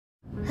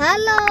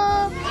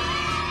Halo,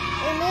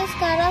 ini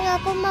sekarang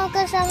aku mau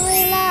ke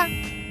Shangri-La.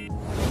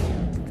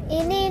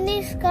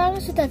 Ini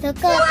sekarang sudah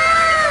dekat.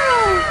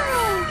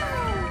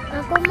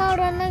 Aku mau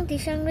renang di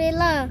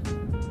Shangri-La.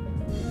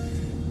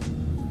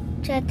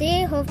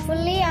 Jadi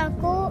hopefully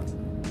aku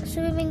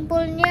swimming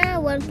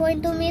poolnya 1.2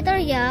 meter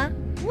ya.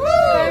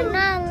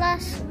 Karena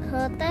last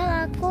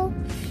hotel aku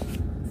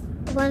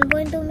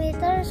 1.2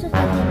 meter sudah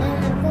dengan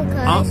aku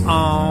guys.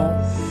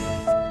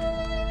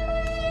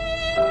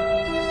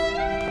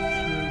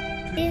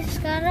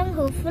 Sekarang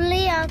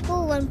hopefully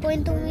aku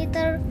 1.2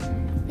 meter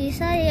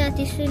bisa ya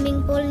di swimming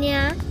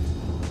poolnya.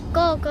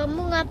 Kok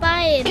kamu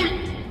ngapain?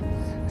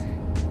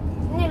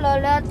 Ini loh,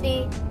 lihat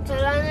di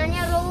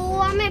jalanannya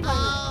rame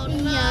banget.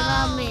 Iya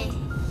rame.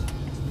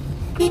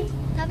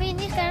 Tapi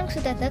ini sekarang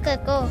sudah dekat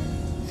kok.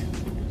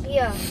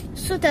 Iya.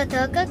 Sudah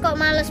dekat kok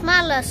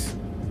males-males.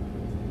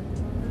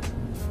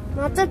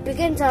 Macet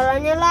bikin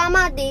jalannya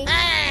lama di.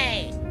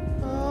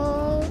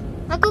 Oh,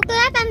 aku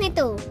kelihatan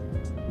itu.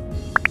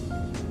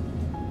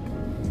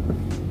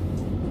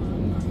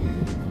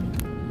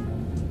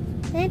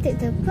 Saya di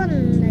depan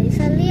nggak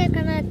bisa lihat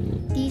karena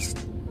these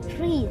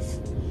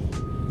trees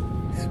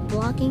is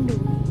blocking the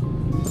way.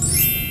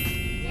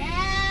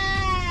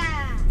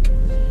 Yeah.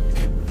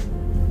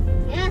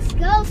 Yes,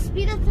 go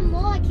speed up some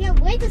more. I can't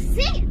wait to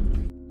see it.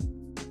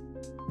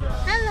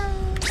 Hello.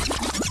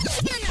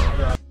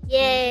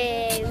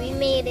 Yay, we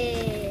made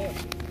it.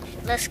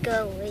 Let's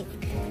go. Wait.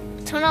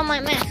 Turn on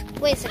my mask.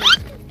 Wait a second.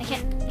 I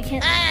can't.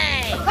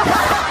 Hey!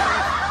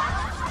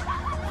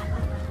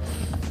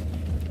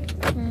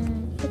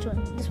 Which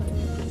one? This one.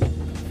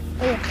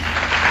 Oh yeah.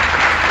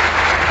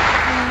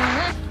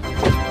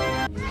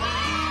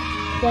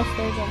 Yes,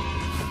 there you go.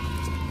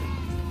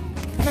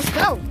 Let's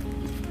go.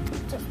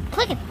 Just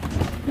click it.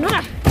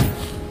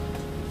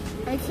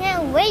 I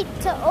can't wait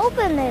to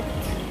open it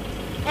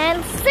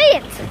and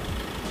see it.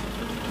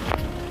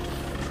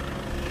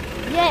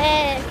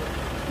 Yeah.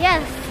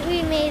 Yes,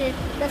 we made it.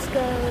 Let's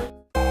go.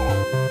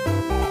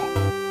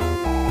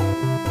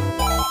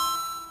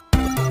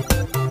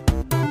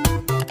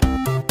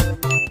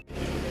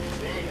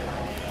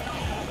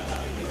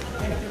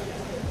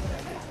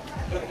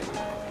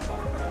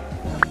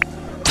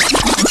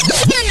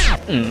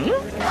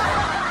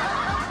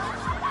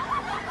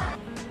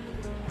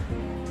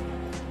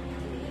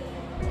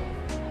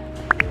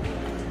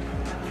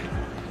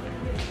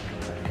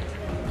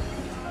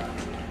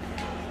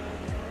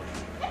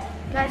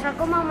 Guys,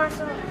 aku mau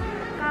masuk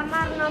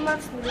kamar nomor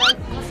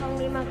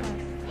 905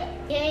 guys.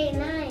 Yay,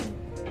 9.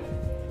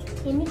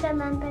 Ini kan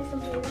lantai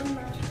 9,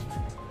 Mas.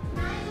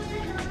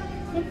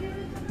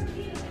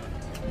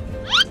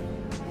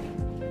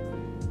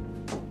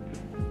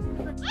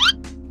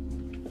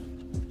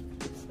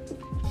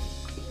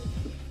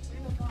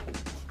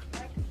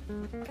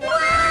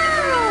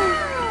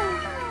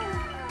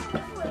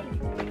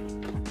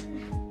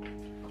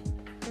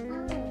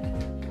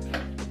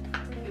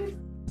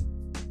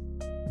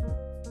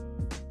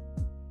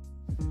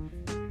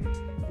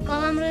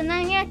 Kolam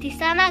renangnya di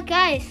sana,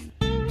 guys.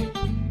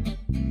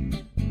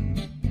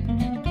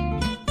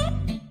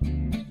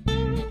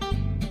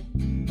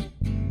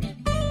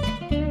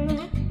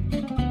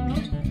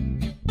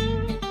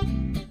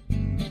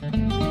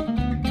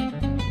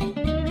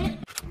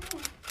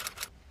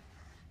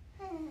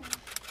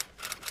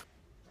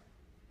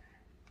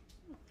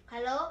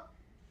 Halo,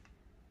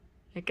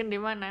 Hagen di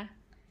mana?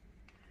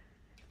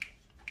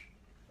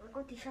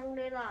 aku di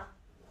Shangri-La.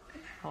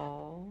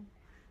 Oh.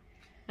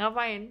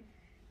 Ngapain?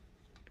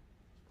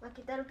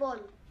 Lagi telepon.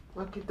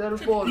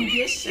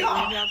 Ini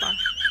siapa?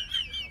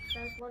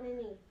 Telepon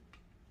ini.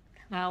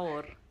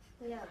 Ngawur.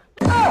 Iya.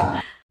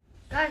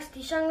 Guys,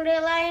 di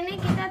Shangri-La ini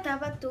kita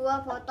dapat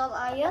 2 botol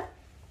air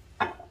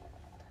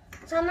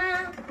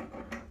sama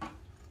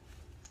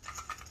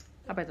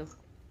Apa itu?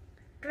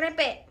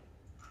 krepek.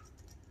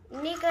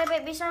 Ini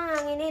krepek pisang,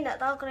 yang ini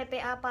enggak tahu krepek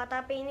apa,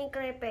 tapi ini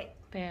krepek.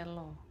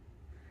 Telo.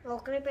 Oh,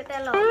 krepek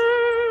telur.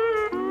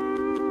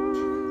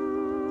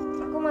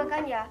 Aku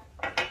makan ya.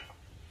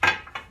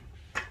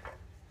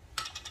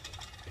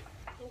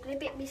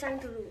 Krepek pisang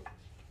dulu.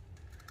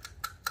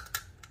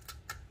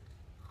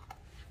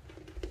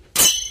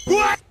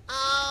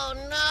 Oh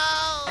no.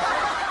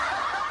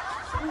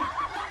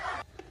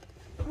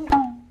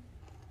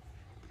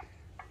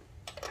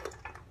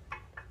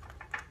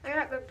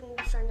 Enak krepek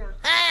pisangnya.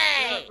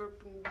 Hey.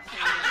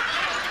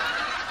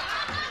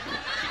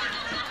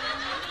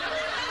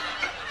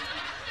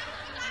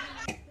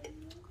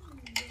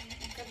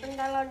 Krepek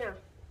telurnya.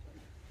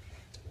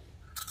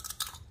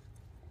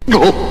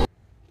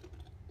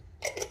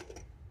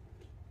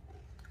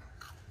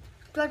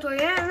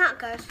 Dua-duanya enak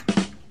guys.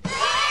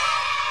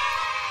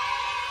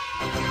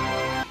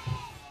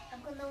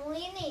 Aku nemu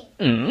ini.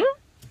 Ini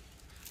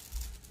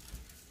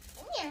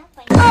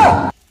apa ya?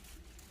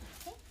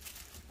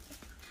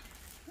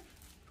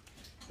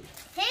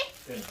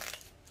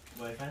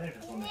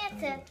 Ini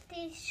ada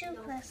tisu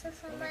basah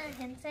sama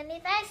hand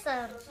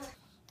sanitizer.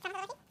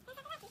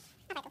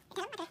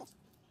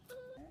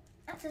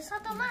 Ada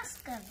satu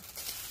masker.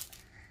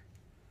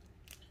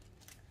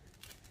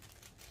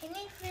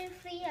 Ini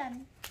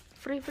free-freean.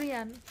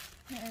 Free-freean.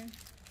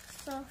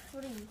 So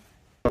free.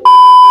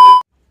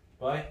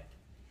 Boy,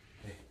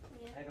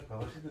 ayo ke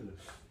bawah situ loh.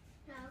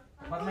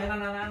 Tempat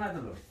mainan anak-anak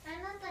tuh loh.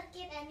 I'm not a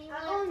kid anymore.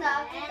 Aku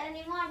nggak kid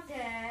anymore,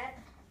 Dad.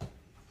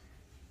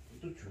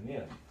 Itu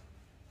junior.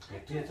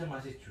 Jadi aja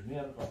masih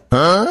junior kok.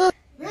 Jadi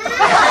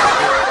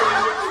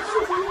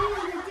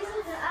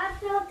sudah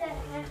ada,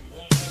 Dad.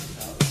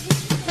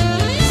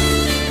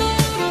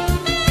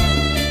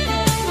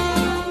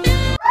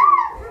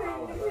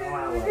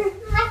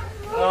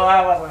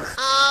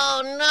 Oh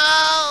no.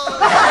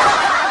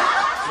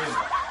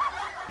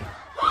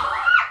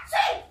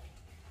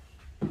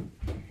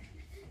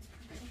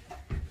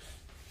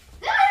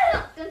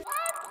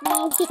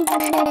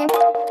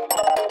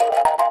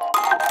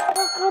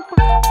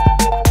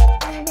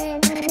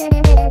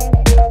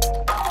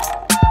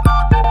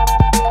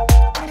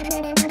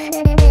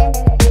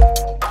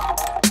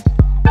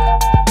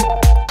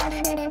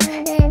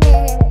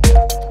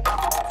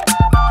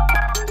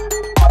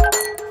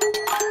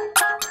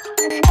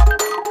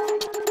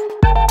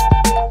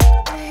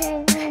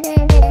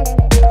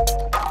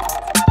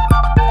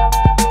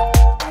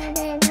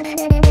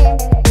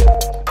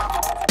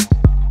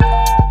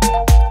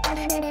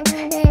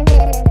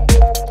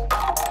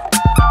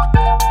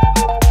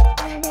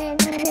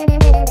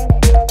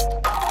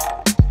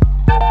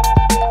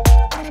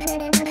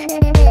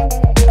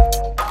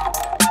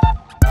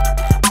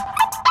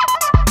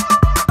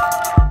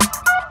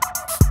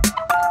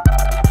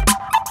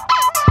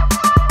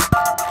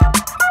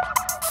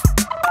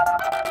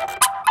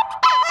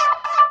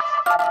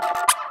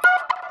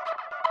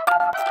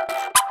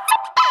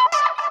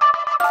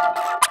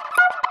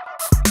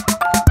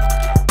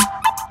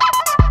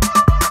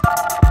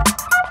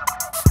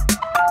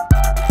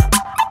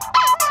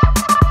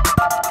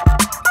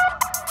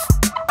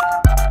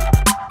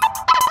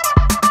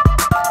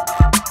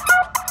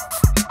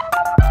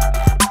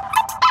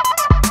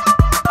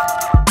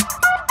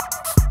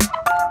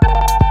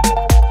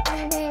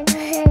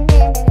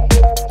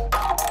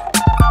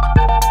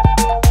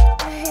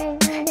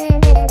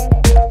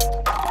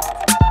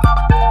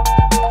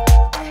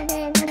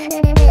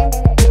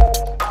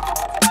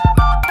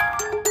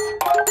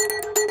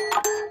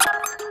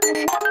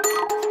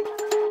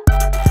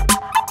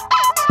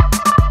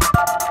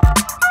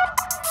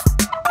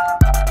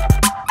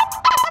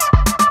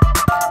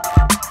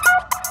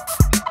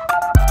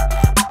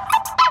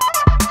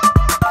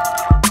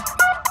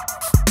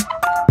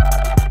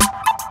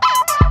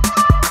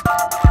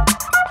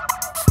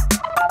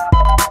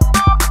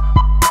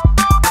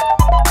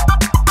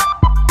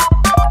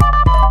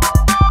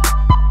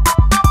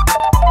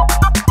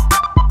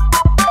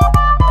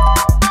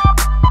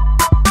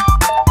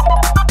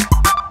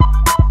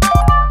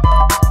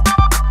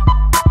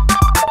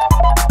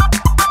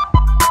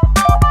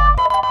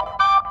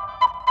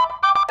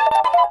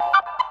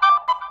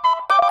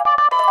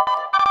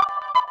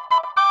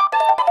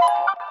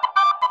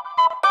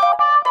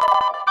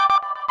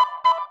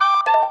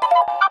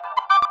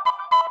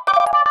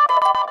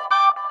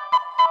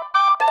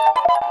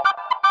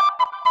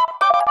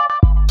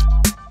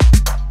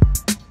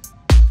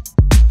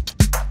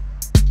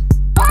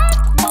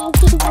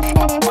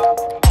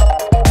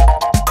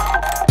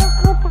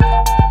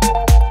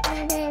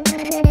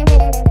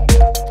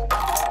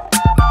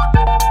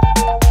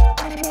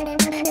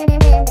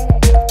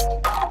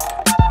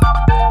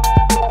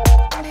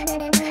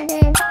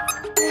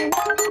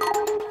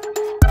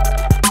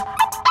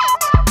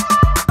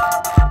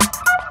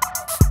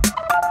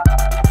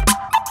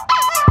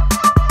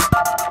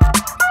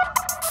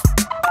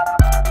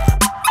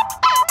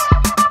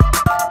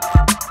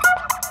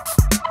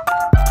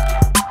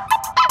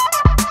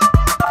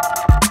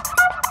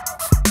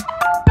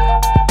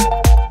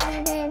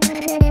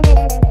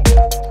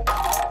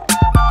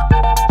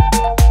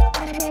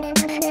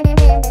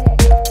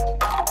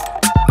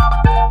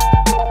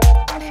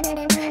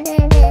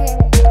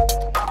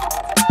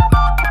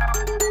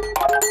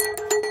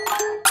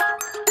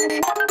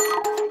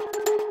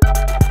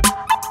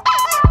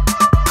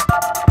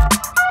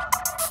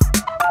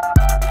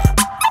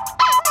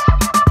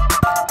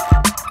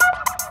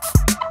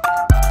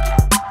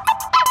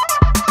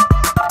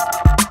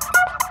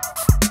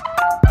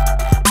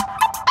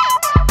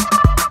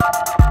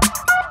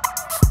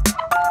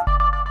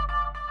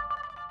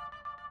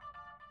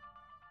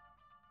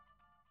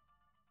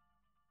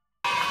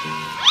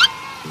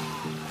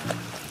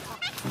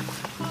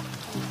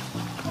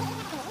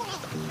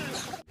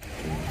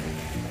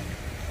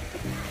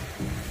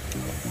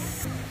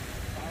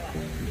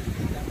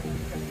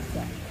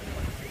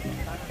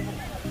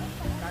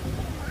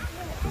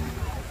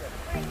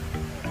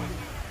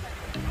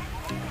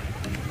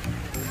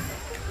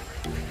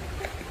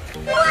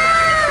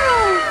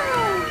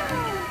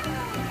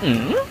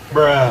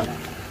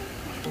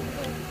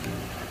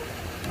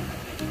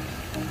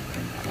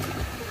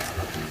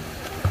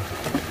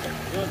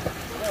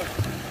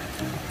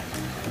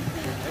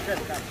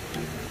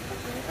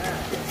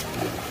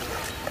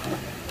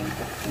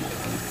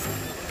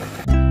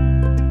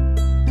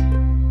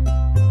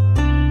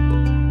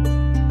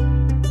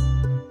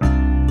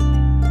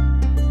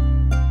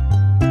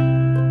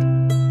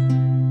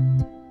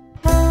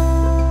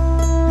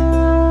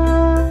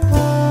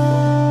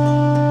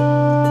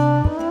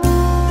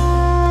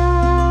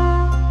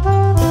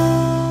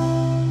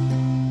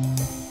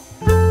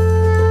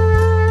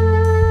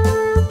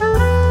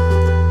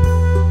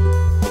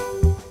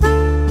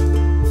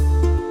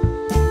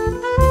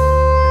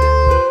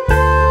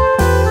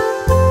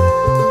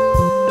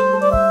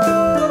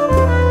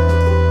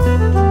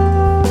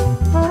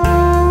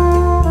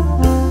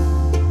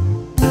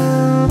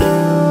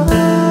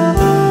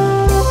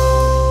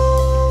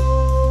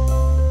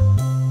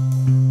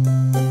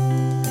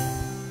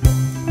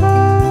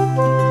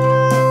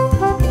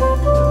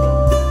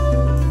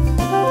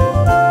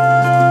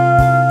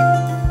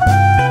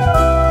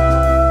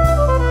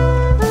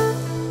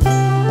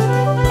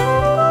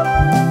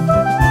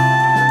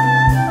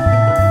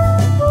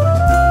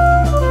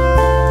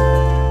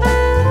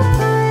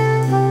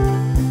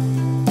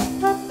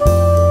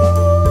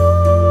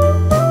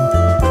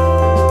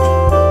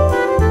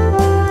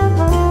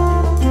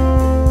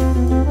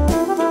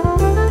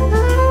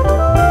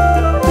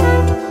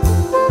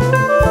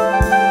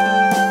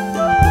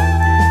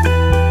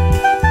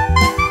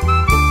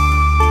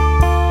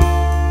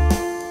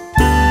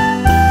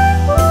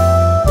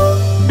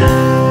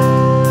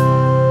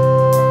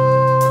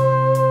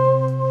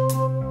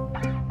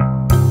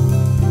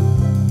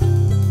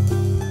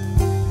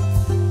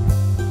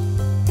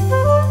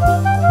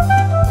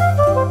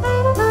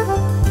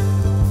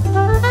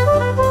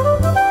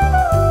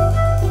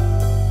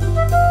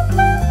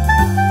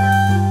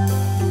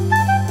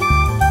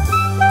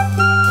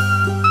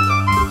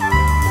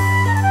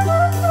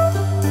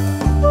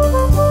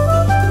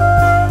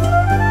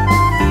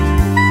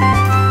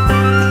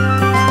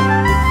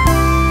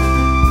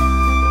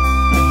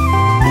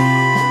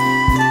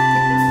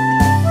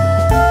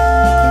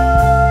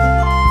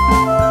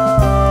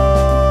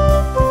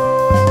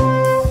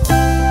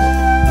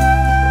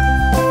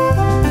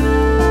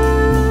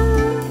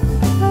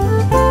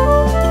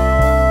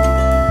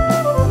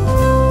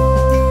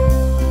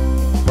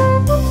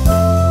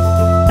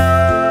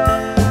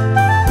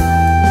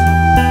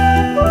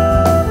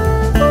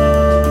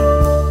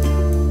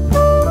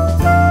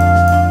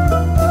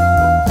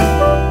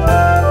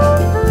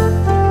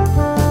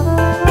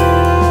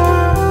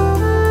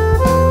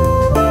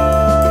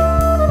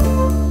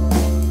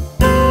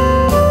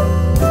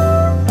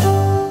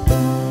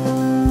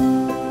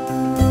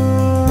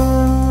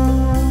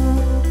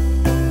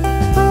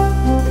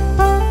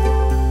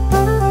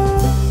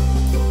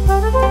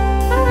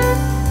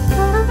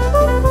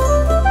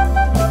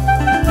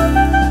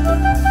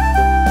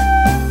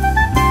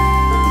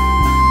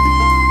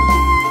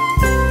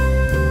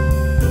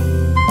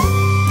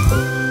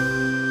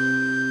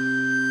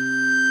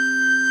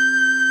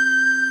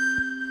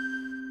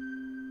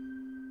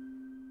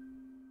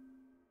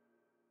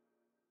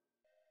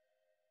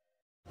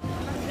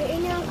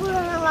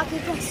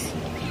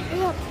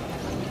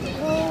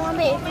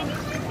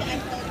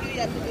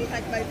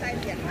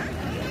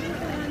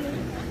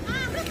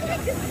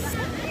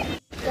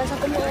 Guys,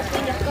 aku mau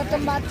pindah ke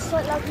tempat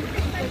slide lagi.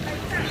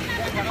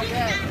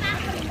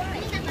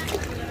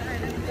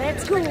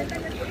 Let's go.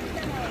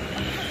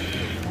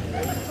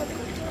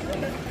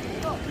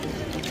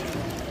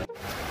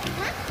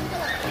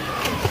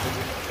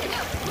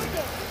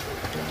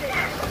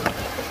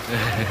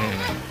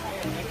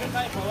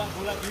 Bawa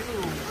bola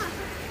biru.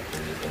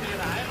 Itu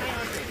merah.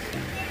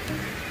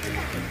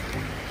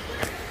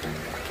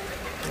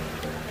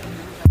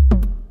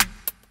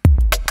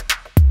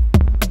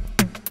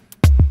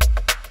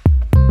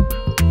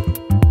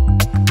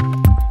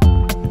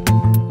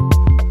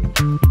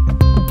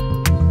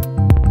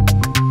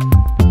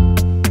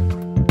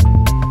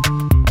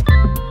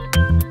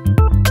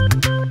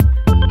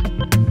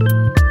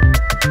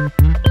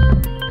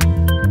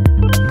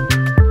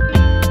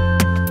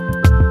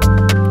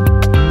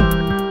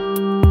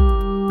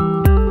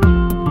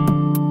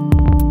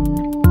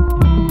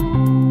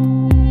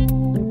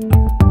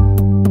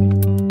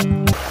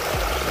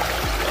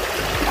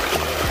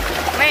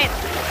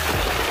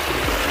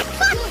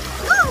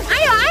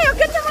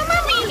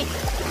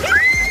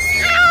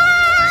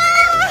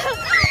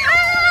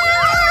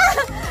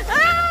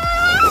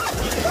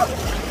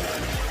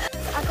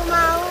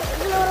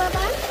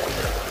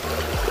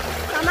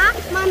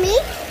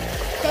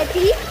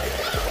 Jadi,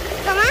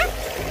 sama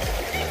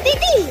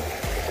Titi.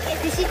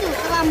 Di situ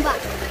terlambat.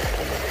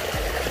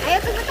 Ayo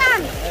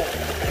cepetan.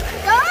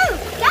 Go,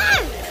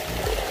 dan.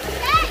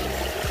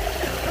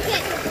 Oke.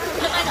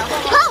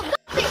 Go.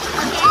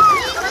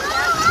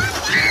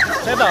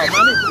 Saya tahu,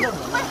 mami belum.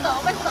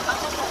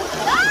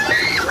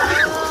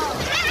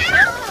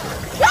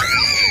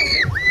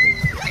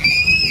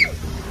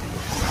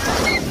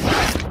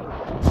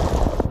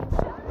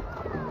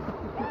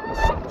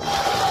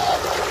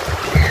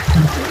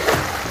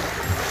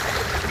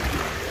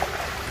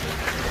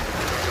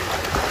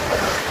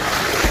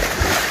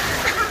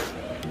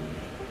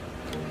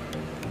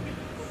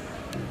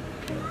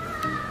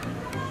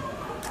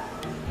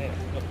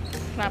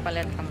 Kenapa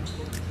lihat kamu?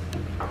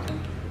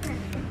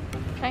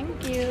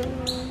 Thank you.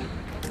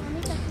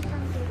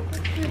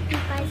 Cutie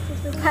pie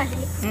susu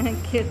Bali.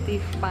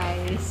 Cutie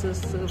pie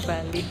susu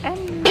Bali.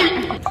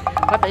 Enak.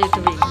 What are you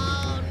doing?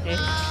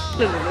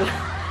 Lu.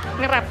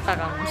 Ngerap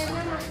tak kamu?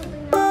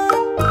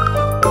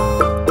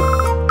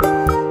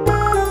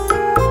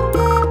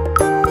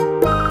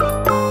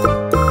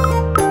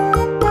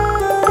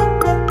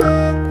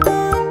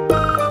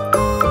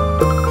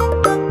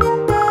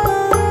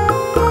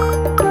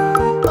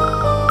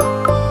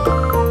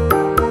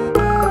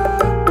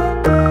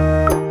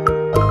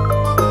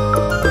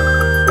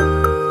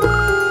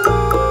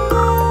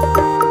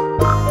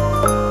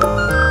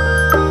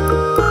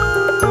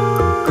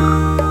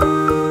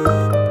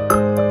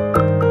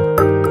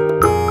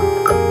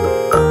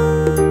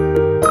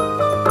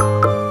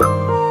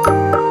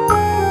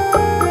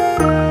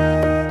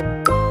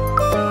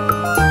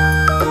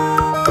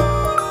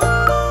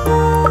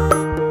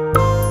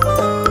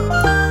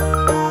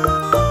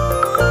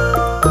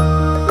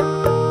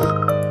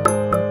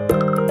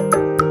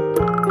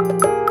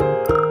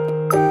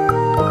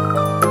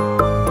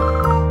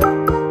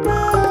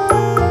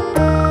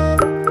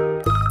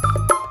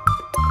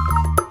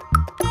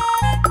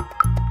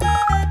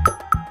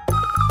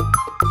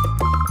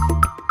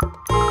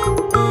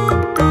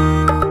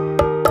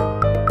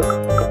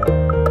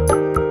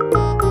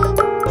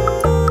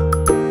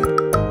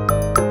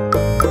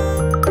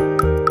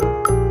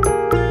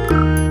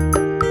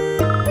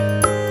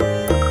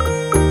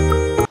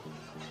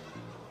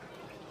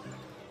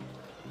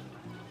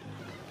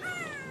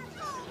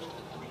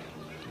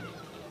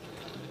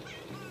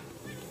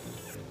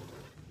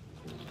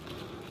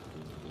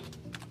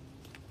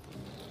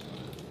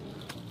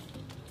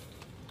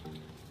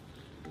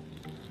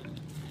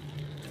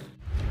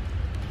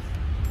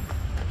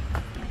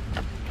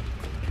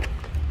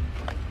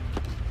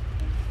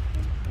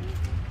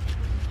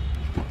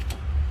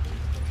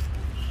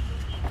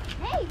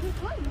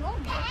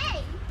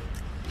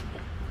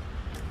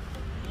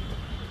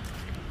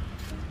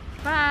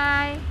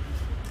 Bye.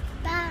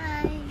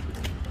 Bye.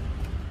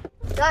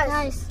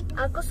 Guys,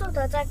 aku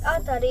sudah check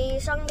out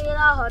dari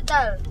Shangri-La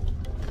Hotel.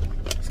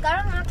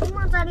 Sekarang aku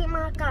mau cari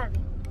makan.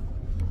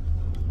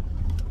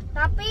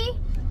 Tapi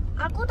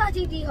aku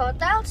tadi di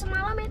hotel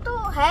semalam itu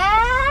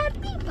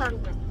happy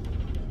banget.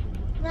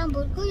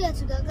 Rambutku ya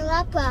juga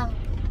kelabang.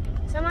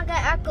 Sama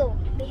kayak aku,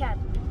 lihat.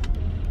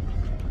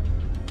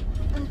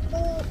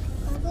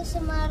 Aku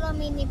semalam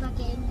ini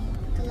pakai ini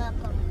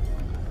kelabang.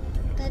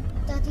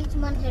 Tadi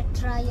cuma hair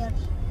dryer.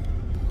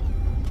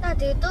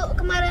 Tadi itu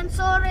kemarin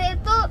sore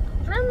itu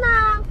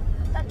renang.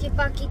 Tadi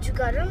pagi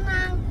juga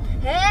renang.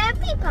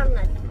 Happy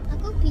banget.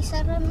 Aku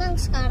bisa renang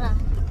sekarang.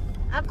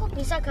 Aku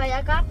bisa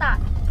gaya kata.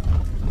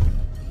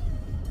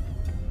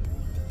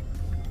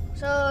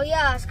 So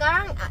ya,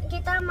 sekarang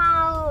kita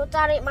mau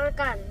cari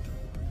makan.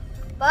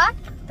 But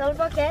don't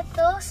forget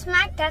to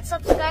smack that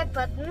subscribe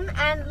button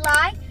and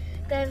like,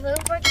 Don't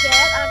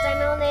forget our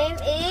channel name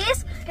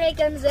is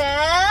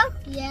HagenZell.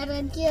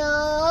 YarrenKyo.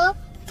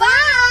 Bye.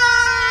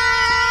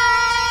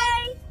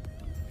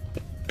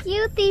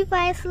 Cutie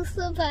pie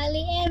susu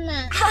Bali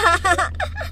enak.